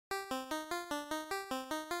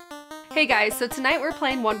Hey guys, so tonight we're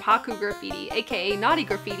playing Wanpaku Graffiti, aka Naughty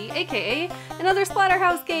Graffiti, aka another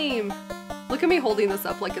Splatterhouse game! Look at me holding this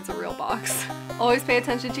up like it's a real box. Always pay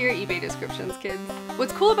attention to your eBay descriptions, kids.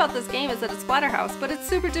 What's cool about this game is that it's Splatterhouse, but it's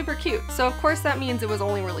super duper cute, so of course that means it was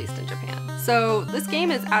only released in Japan. So this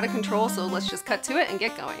game is out of control, so let's just cut to it and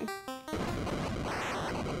get going.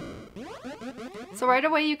 So right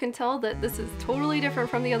away you can tell that this is totally different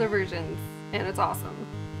from the other versions, and it's awesome.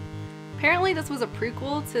 Apparently this was a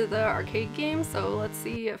prequel to the arcade game, so let's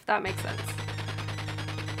see if that makes sense.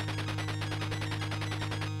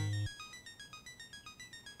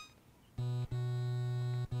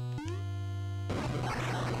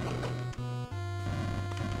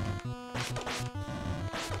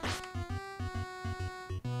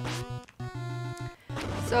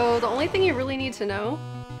 So the only thing you really need to know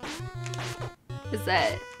is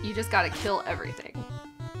that you just gotta kill everything.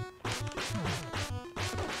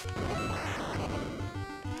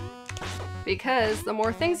 Because the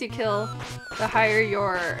more things you kill, the higher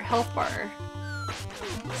your health bar.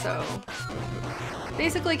 So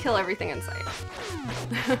basically kill everything in sight.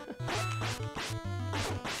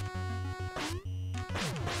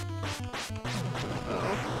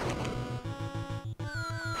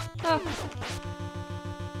 Oh.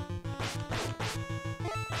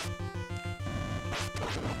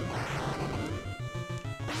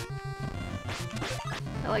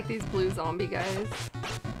 I like these blue zombie guys.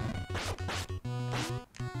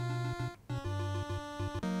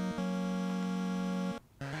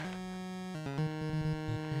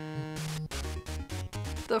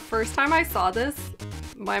 The first time I saw this,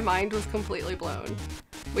 my mind was completely blown.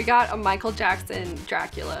 We got a Michael Jackson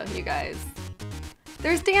Dracula, you guys.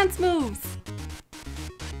 There's dance moves!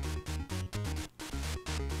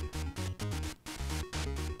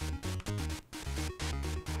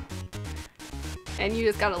 And you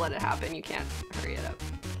just gotta let it happen, you can't hurry it up.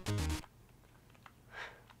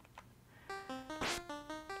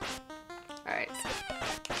 Alright.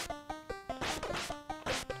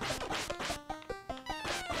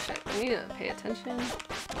 Shit, I need to pay attention.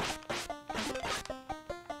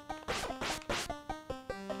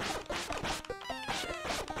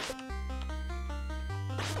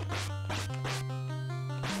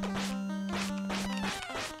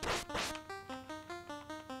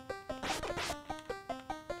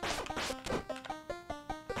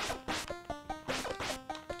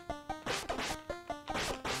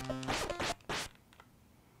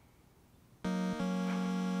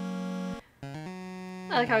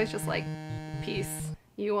 I like how he's just like, peace,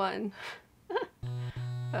 you won.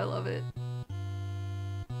 I love it.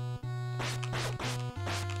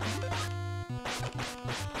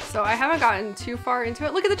 So I haven't gotten too far into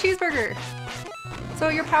it. Look at the cheeseburger! So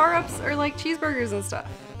your power-ups are like cheeseburgers and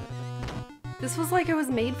stuff. This was like it was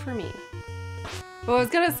made for me. Well, I was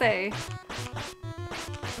gonna say,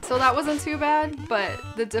 so that wasn't too bad, but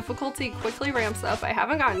the difficulty quickly ramps up. I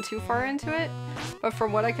haven't gotten too far into it, but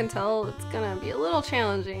from what I can tell, it's gonna be a little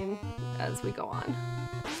challenging as we go on.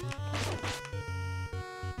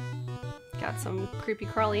 Got some creepy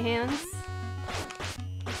crawly hands.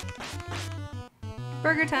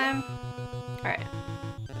 Burger time! Alright.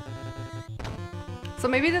 So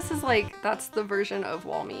maybe this is like, that's the version of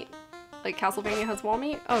wall meat. Like Castlevania has wall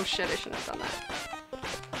meat? Oh shit, I shouldn't have done that.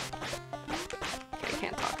 Okay, I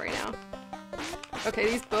can't talk right now. Okay,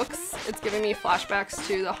 these books, it's giving me flashbacks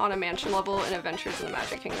to the Haunted Mansion level in Adventures in the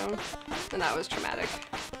Magic Kingdom, and that was traumatic.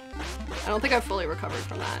 I don't think I've fully recovered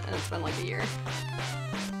from that, and it's been like a year.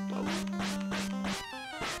 Whoa.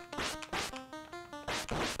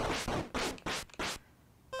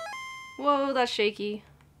 Whoa, that's shaky.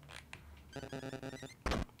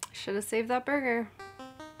 Should have saved that burger.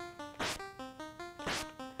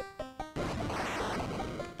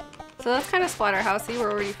 So that's kind of Splatterhousey.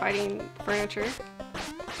 We're already fighting furniture.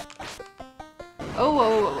 Oh, whoa,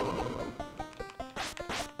 whoa, whoa, whoa.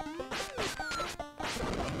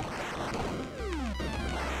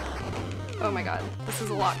 Oh my god, this is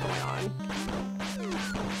a lot going on.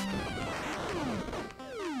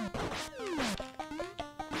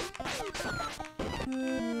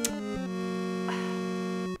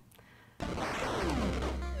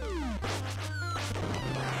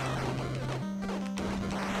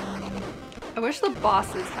 I wish the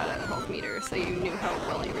bosses had a health meter so you knew how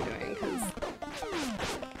well you were doing, because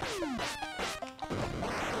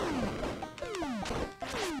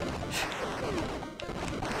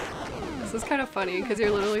this is kind of funny because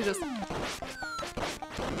you're literally just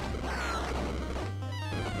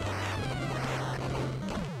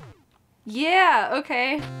yeah,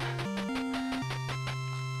 okay.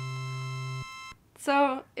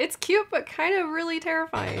 So it's cute, but kind of really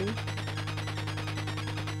terrifying.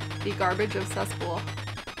 The garbage of cesspool.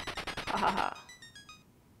 Ha ha ha.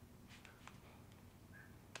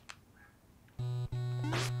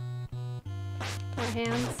 My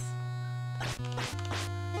hands.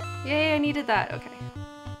 Yay, I needed that. Okay.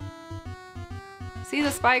 See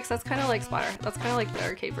the spikes? That's kind of like Splatter. That's kind of like the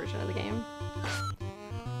arcade version of the game.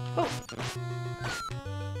 Oh.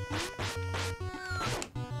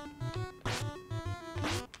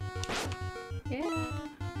 Yeah.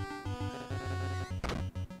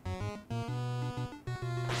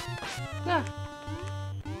 Ah.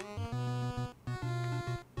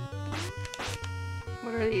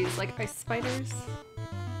 What are these? Like ice spiders?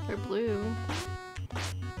 They're blue.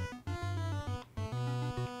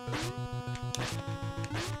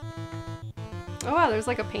 Oh wow, there's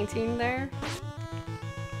like a painting there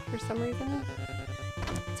for some reason.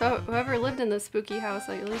 So whoever lived in this spooky house,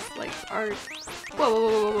 like, at least like art. Whoa, whoa,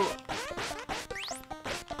 whoa, whoa, whoa.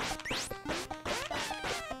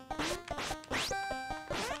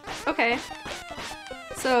 Okay,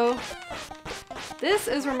 so this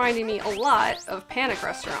is reminding me a lot of Panic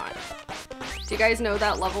Restaurant. Do you guys know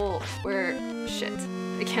that level where, shit,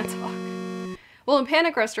 I can't talk. Well, in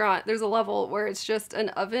Panic Restaurant, there's a level where it's just an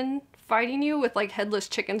oven fighting you with like headless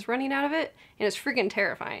chickens running out of it, and it's freaking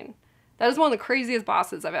terrifying. That is one of the craziest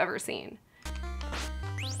bosses I've ever seen.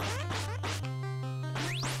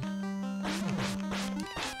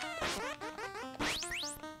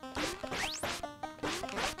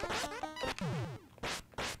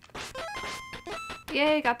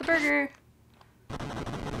 Yay, got the burger.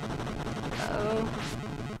 Uh-oh.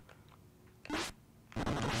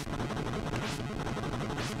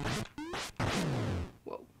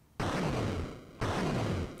 Whoa.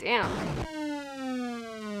 Damn.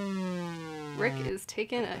 Rick is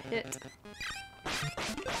taking a hit.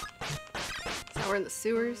 So we're in the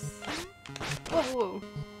sewers. Whoa, whoa.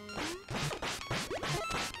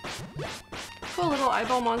 Cool little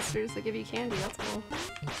eyeball monsters that give you candy, that's cool.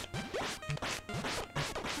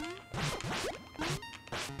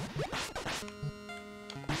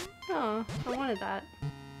 Oh, I wanted that.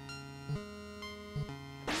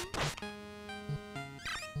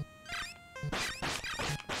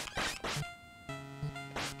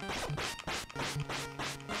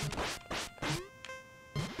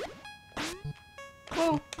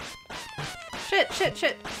 Whoa. Shit, shit,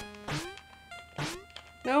 shit.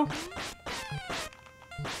 No.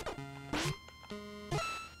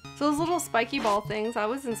 So those little spiky ball things, I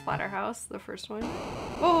was in Splatterhouse, the first one.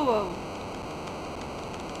 Whoa, whoa, whoa.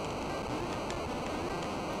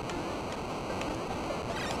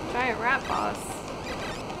 Giant rat boss.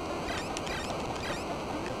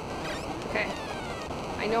 Okay.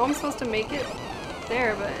 I know I'm supposed to make it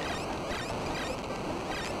there, but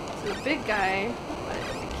it's a big guy, but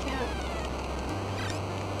I can't.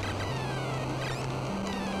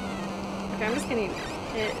 Okay, I'm just getting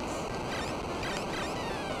hit.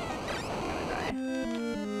 I'm gonna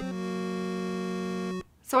die.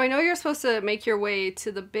 So I know you're supposed to make your way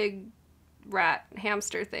to the big rat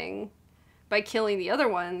hamster thing by killing the other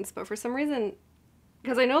ones, but for some reason,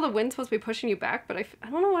 because I know the wind's supposed to be pushing you back, but I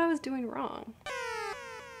don't know what I was doing wrong.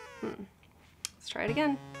 Let's try it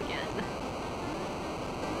again.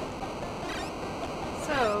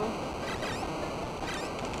 So,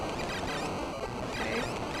 okay.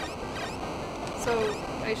 So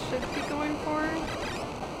I should be going forward.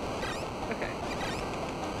 Okay.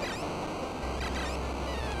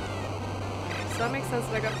 So that makes sense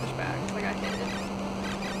that I got pushed back, because I got hit.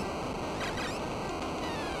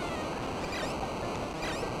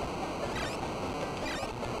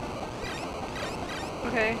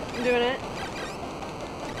 Okay, I'm doing it.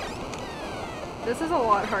 This is a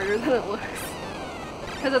lot harder than it looks.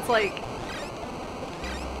 Because it's like...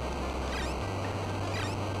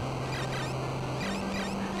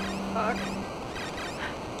 Fuck.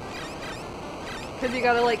 Because you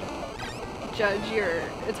gotta like judge your...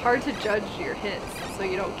 It's hard to judge your hits so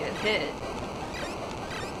you don't get hit.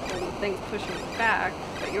 And the thing's pushing you back,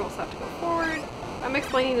 but you also have to go forward. I'm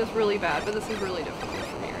explaining this really bad, but this is really difficult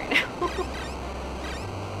for me right now.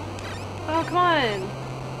 Oh, come on!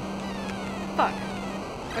 Fuck.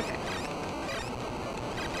 Okay.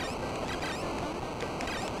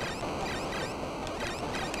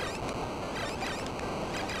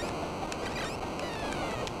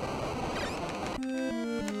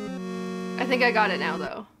 I think I got it now,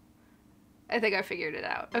 though. I think I figured it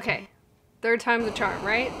out. Okay. Third time's a charm,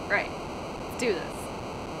 right? Right. Let's do this.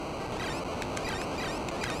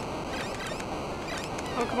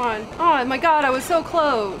 Oh, come on. Oh my god, I was so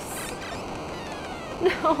close! No!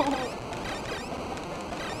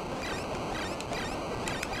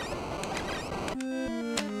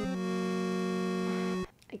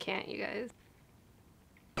 I can't, you guys.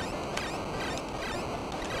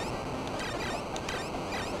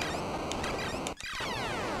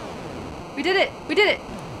 We did it! We did it!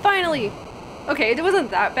 Finally! Okay, it wasn't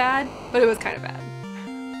that bad, but it was kind of bad.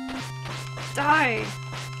 Die!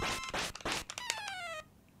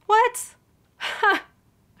 What? Ha!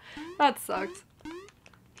 That sucked.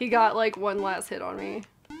 He got like one last hit on me.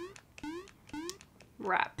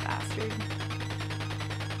 Rat bastard.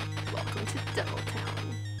 Welcome to Devil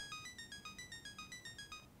Town.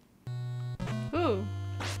 Ooh.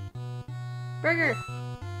 Burger!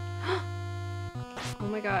 Oh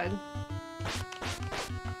my god.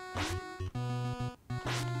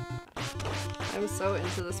 I'm so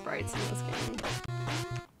into the sprites in this game.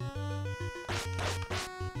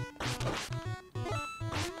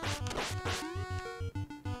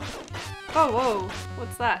 Oh, whoa.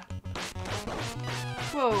 What's that?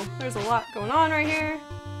 Whoa, there's a lot going on right here.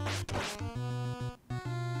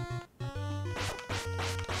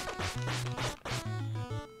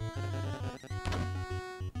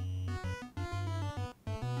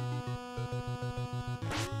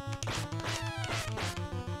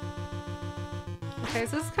 Okay,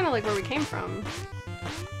 so this is kind of like where we came from.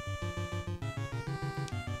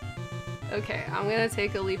 Okay, I'm gonna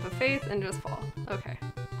take a leap of faith and just fall. Okay.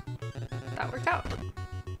 That worked out.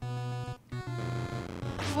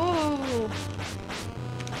 Whoa!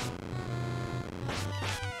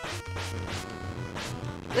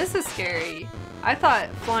 This is scary. I thought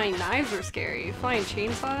flying knives were scary. Flying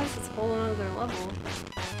chainsaws, it's a whole other level.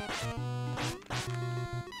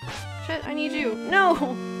 Shit, I need you. No!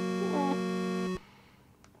 Oh.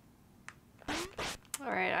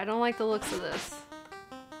 Alright, I don't like the looks of this.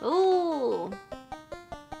 Ooh!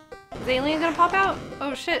 Is the alien gonna pop out?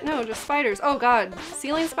 Oh shit, no, just spiders. Oh god.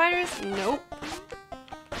 Ceiling spiders? Nope.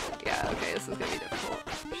 Yeah, okay, this is gonna be difficult.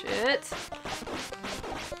 Shit.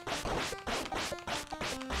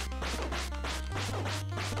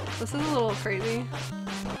 This is a little crazy.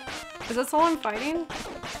 Is this all I'm fighting?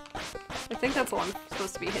 I think that's all I'm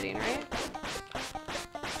supposed to be hitting, right?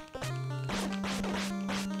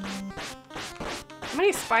 How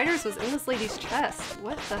many spiders was in this lady's chest?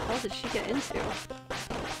 What the hell did she get into?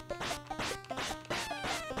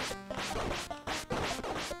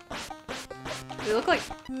 They look like...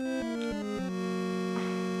 I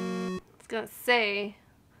was gonna say...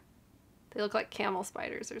 They look like camel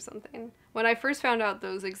spiders or something. When I first found out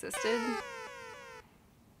those existed...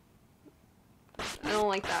 I don't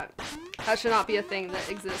like that. That should not be a thing that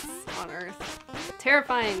exists on Earth.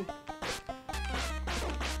 Terrifying!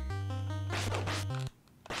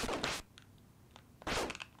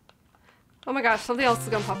 Oh my gosh, something else is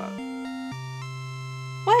gonna pop out.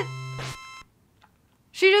 What?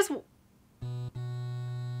 She just...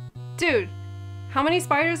 Dude, how many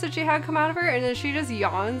spiders did she have come out of her and then she just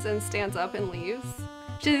yawns and stands up and leaves?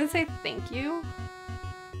 She didn't say thank you?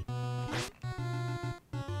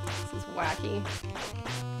 This is wacky.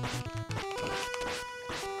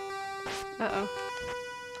 Uh-oh.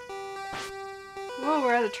 Whoa,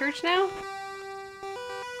 we're at a church now?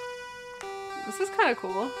 This is kind of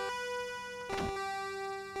cool.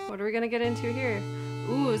 What are we gonna get into here?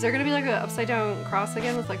 Ooh, is there gonna be like an upside down cross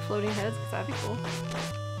again with like floating heads? Because that'd be cool.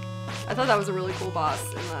 I thought that was a really cool boss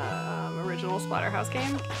in the original Splatterhouse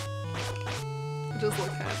game. It just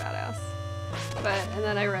looked kind of badass. And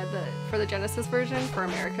then I read that for the Genesis version, for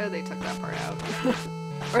America, they took that part out.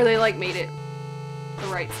 Or they like made it the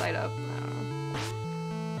right side up. I don't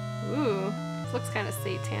know. Ooh, this looks kind of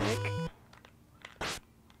satanic.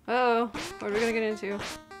 Uh-oh, what are we gonna get into?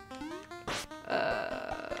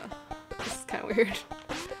 This is kind of weird.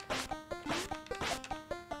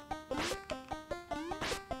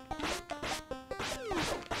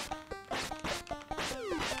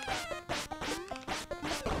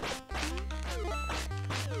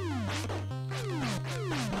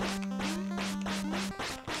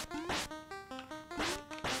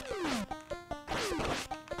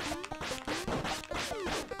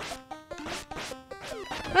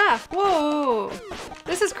 Ah! Whoa!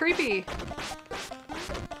 This is creepy!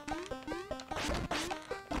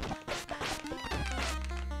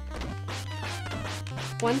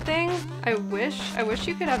 One thing, I wish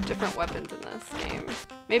you could have different weapons in this game.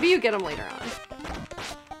 Maybe you get them later on.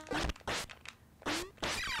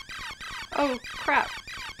 Oh, crap.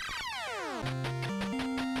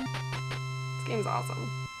 This game's awesome.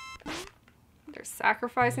 They're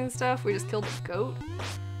sacrificing stuff. We just killed a goat.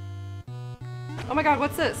 Oh my god,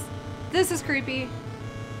 what's this? This is creepy.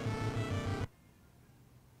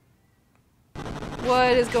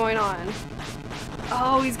 What is going on?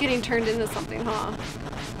 Oh, he's getting turned into something, huh?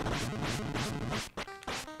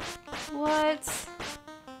 What?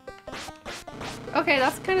 Okay,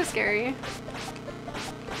 that's kind of scary.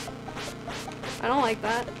 I don't like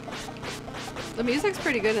that. The music's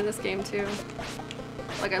pretty good in this game too.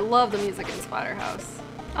 Like, I love the music in Splatterhouse.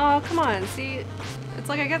 Oh, come on, see? It's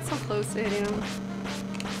like I get so close to hitting him.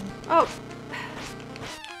 Oh!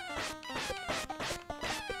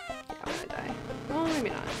 Yeah, I'm gonna die. Well,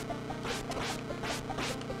 maybe not.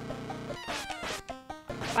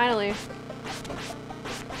 Finally.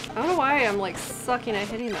 I don't know why I'm like sucking at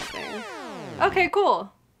hitting that thing. Okay,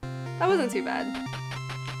 cool. That wasn't too bad.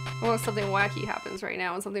 Unless something wacky happens right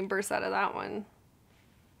now and something bursts out of that one.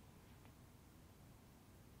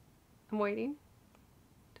 I'm waiting.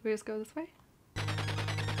 Do we just go this way?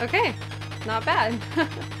 Okay, not bad.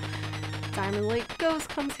 Diamond Lake Ghost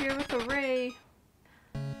comes here with a ray.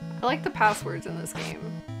 I like the passwords in this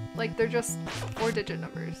game. Like, they're just 4-digit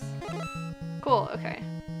numbers. Cool, okay.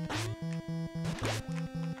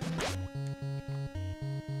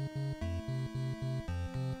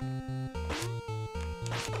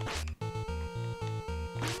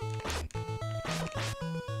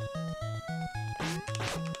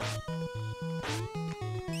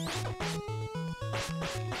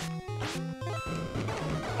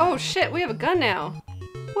 Oh shit, we have a gun now!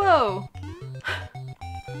 Whoa!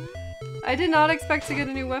 I did not expect to get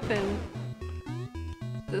a new weapon.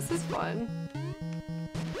 This is fun.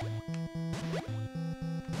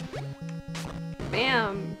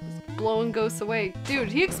 Bam! Just blowing ghosts away.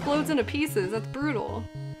 Dude, he explodes into pieces. That's brutal.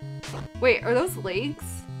 Wait, are those legs?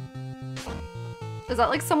 Is that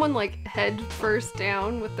like someone like head first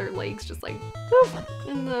down with their legs just like whoop,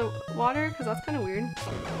 in the water? Because that's kind of weird.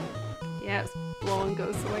 Yeah, it's blowing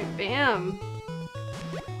ghosts away. Bam!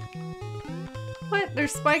 What?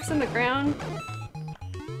 There's spikes in the ground?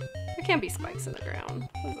 There can't be spikes in the ground.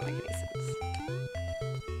 That doesn't make any sense.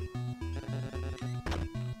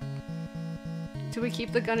 Do we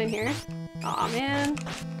keep the gun in here? Aw, man.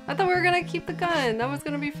 I thought we were gonna keep the gun. That was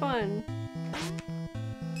gonna be fun.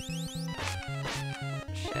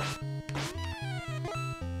 Shit.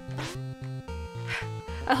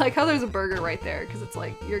 I like how there's a burger right there, because it's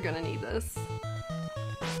like, you're gonna need this.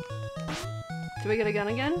 Do we get a gun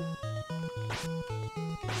again?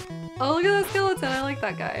 Oh, look at that skeleton! I like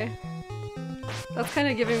that guy. That's kind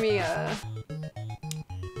of giving me a... I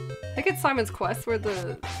think it's Simon's Quest where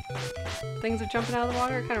the things are jumping out of the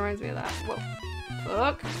water. It kind of reminds me of that. Whoa.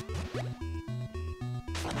 Fuck.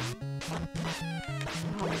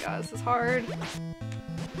 Oh my god, this is hard.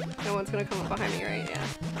 No one's gonna come up behind me, right? Yeah.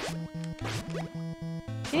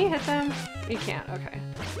 Can you hit them? You can't, okay.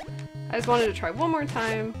 I just wanted to try one more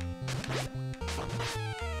time.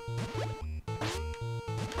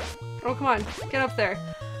 Oh, come on. Get up there.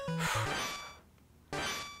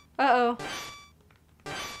 Uh-oh.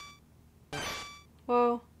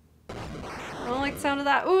 Whoa. I don't like the sound of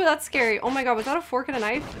that. Ooh, that's scary. Oh my god, was that a fork and a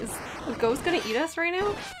knife? Is the ghost gonna eat us right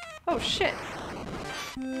now? Oh, shit.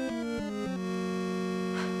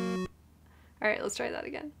 Alright, let's try that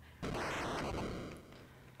again.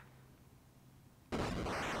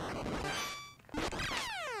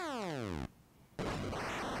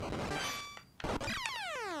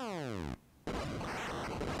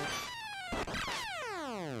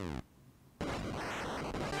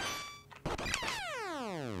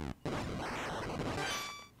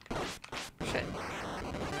 Shit.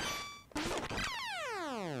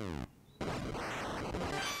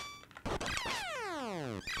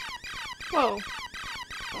 Whoa.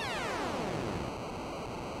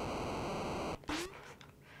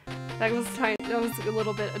 That was tiny. That was a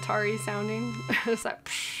little bit Atari sounding. It's like,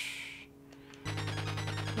 psh.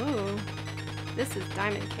 Ooh, this is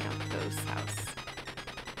Diamond Camp Ghost House.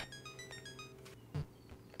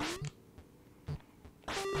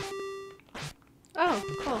 Oh,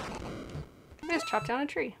 cool. I just chopped down a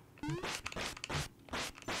tree.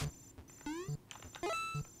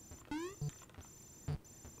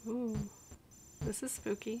 Ooh, this is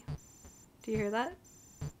spooky. Do you hear that?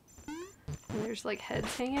 And there's like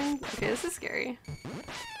heads hanging. Okay, this is scary.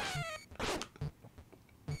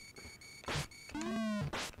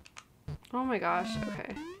 Oh my gosh,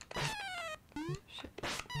 okay. Shit.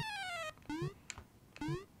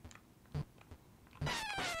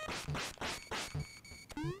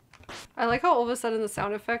 I like how all of a sudden the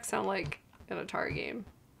sound effects sound like an Atari game.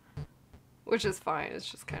 Which is fine, it's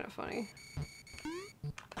just kind of funny.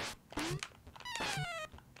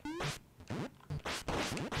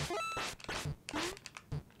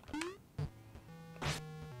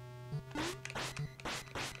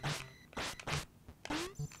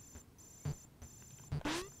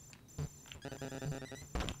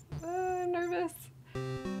 I'm nervous.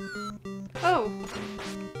 Oh!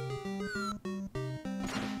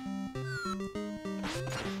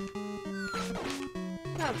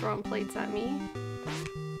 Not throwing plates at me.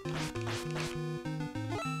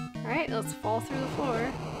 Alright, let's fall through the floor.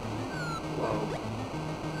 Whoa.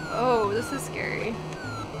 Oh, this is scary.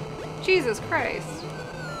 Jesus Christ.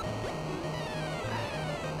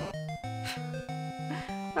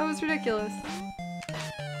 That was ridiculous.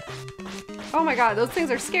 Oh my god, those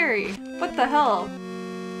things are scary. What the hell?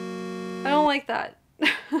 I don't like that.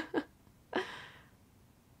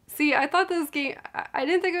 See, I thought this game, I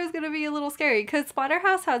didn't think it was going to be a little scary because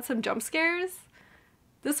Splatterhouse had some jump scares.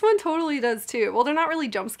 This one totally does too. Well, they're not really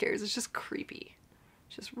jump scares, it's just creepy.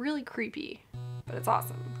 It's just really creepy, but it's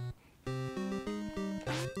awesome.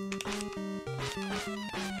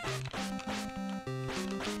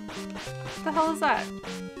 What the hell is that?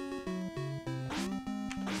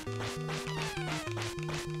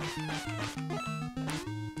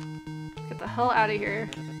 Get the hell out of here.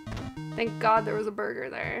 Thank God there was a burger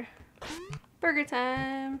there. Burger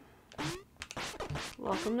time!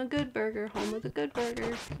 Welcome to Good Burger, home of the Good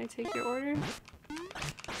Burger. Can I take your order?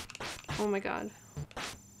 Oh my god.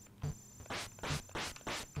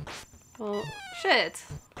 Well, shit!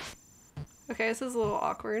 Okay, this is a little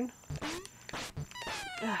awkward.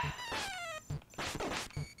 Ugh.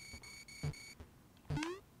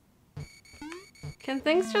 Can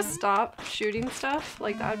things just stop shooting stuff?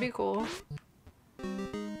 Like, that'd be cool.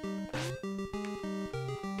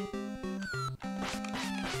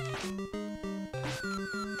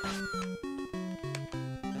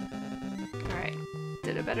 Alright,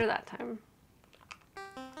 did it better that time.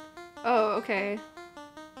 Oh, okay.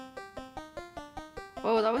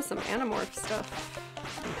 Whoa, that was some Animorph stuff.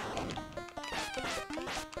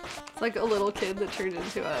 It's like a little kid that turned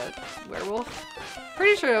into a werewolf.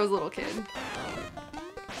 Pretty sure I was a little kid.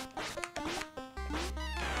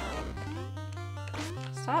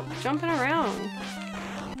 Stop jumping around.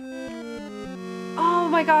 Oh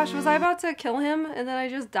my gosh, was I about to kill him and then I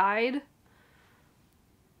just died?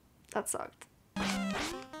 That sucked.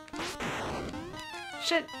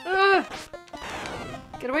 Shit. Ugh.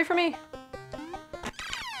 Get away from me.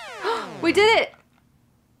 We did it!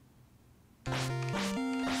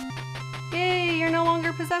 Yay, you're no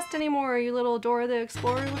longer possessed anymore, you little Dora the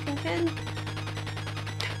Explorer looking kid.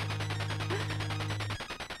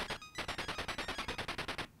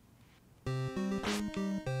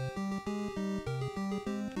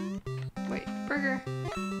 Wait, burger.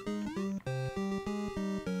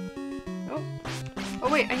 Oh. Oh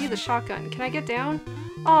wait, I need the shotgun. Can I get down?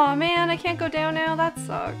 Aw man, I can't go down now. That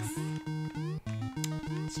sucks.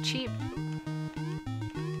 It's cheap.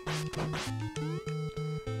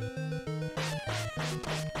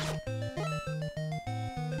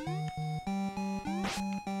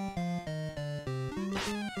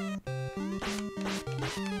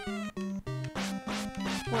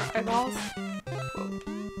 More eyeballs? Whoa.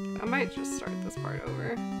 I might just start this part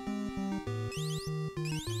over.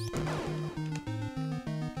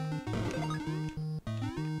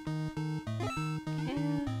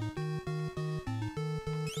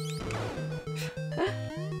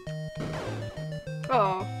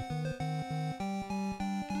 Oh.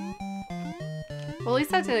 Well, at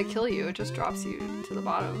least that didn't kill you, it just drops you to the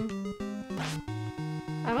bottom.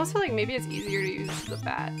 I almost feel like maybe it's easier to use the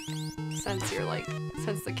bat, since you're like,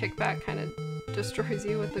 since the kickback kind of destroys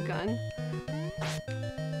you with the gun.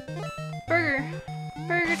 Burger!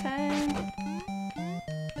 Burger time!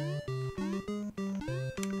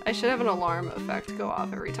 I should have an alarm effect go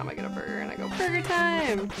off every time I get a burger and I go, burger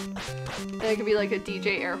time! And it could be like a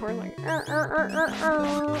DJ air horn, like, Can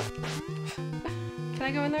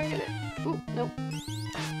I go in there and get it? Ooh, nope.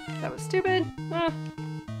 That was stupid. Ah.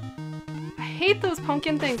 I hate those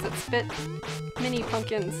pumpkin things that spit mini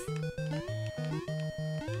pumpkins.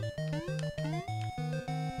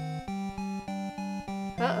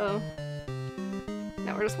 Uh-oh.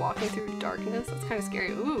 Now we're just walking through darkness. That's kind of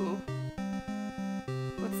scary. Ooh.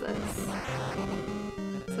 What's this?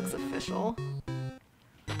 This looks official.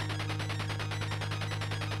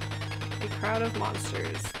 A crowd of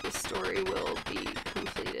monsters. The story will be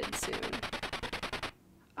completed soon.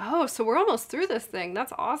 Oh, so we're almost through this thing.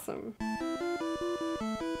 That's awesome.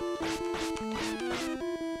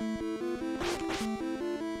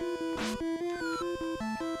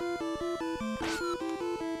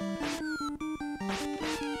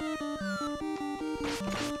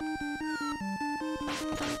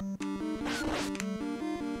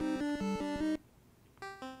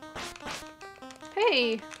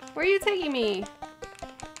 Hey, where are you taking me?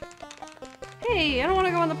 Hey, I don't want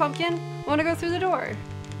to go in the pumpkin. I want to go through the door.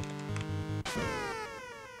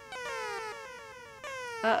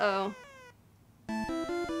 Uh-oh.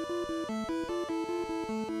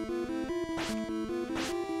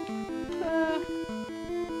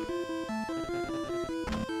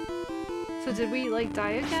 So did we like die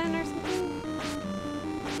again or something?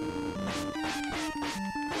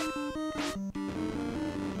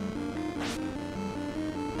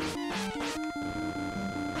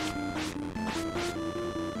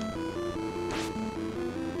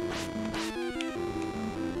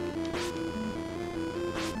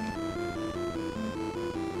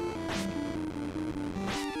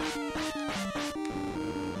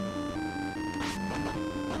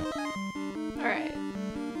 Alright.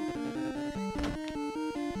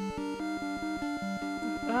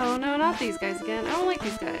 Oh no, not these guys again. I don't like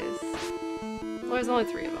these guys. Well, there's only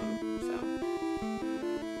 3 of them, so.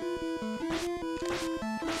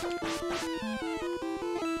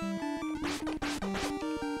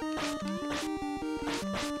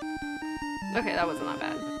 Okay, that wasn't that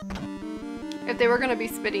bad. If they were gonna be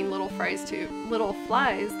spitting little flies too, then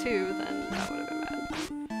that would have been bad.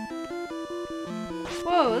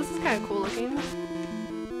 Whoa, this is kind of cool looking.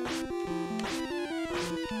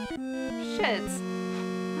 Shit.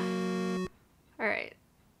 Alright.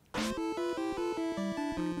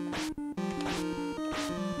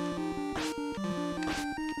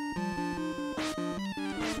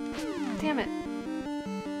 Damn it.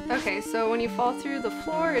 Okay, so when you fall through the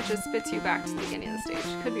floor, it just spits you back to the beginning of the stage.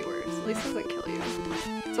 Could be worse. At least it doesn't kill you.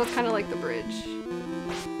 So it's kind of like the bridge.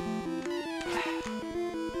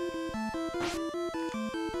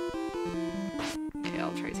 Okay,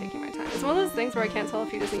 I'll try taking my time. It's one of those things where I can't tell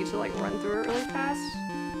if you just need to like run through it really fast.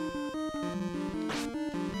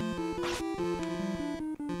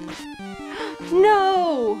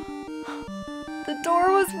 No! The door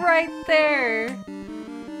was right there!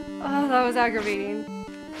 Oh, that was aggravating.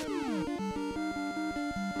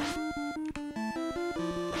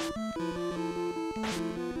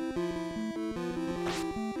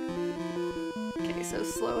 Okay, so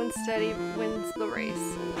slow and steady wins the race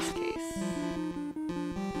in this case.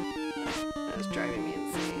 That was driving me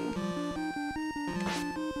insane.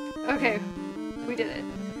 Okay, we did it.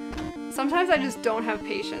 Sometimes I just don't have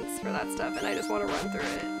patience for that stuff and I just want to run through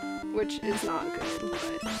it, which is not good,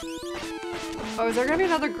 but... Oh, is there gonna be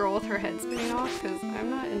another girl with her head spinning off? Because I'm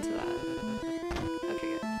not into that. Okay,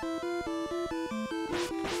 good.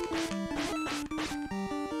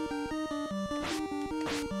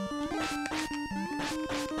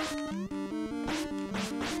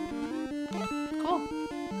 Cool.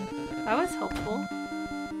 That was helpful.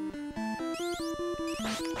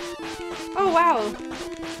 Oh, wow!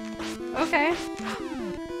 Okay.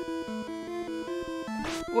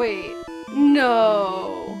 Wait.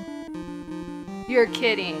 No! You're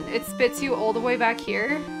kidding. It spits you all the way back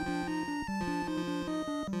here?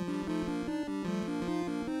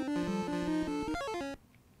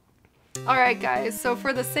 Alright guys, so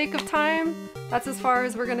for the sake of time, that's as far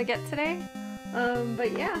as we're gonna get today.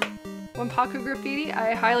 But yeah, Wanpaku Graffiti,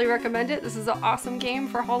 I highly recommend it. This is an awesome game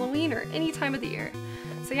for Halloween or any time of the year.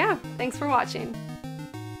 So yeah, thanks for watching.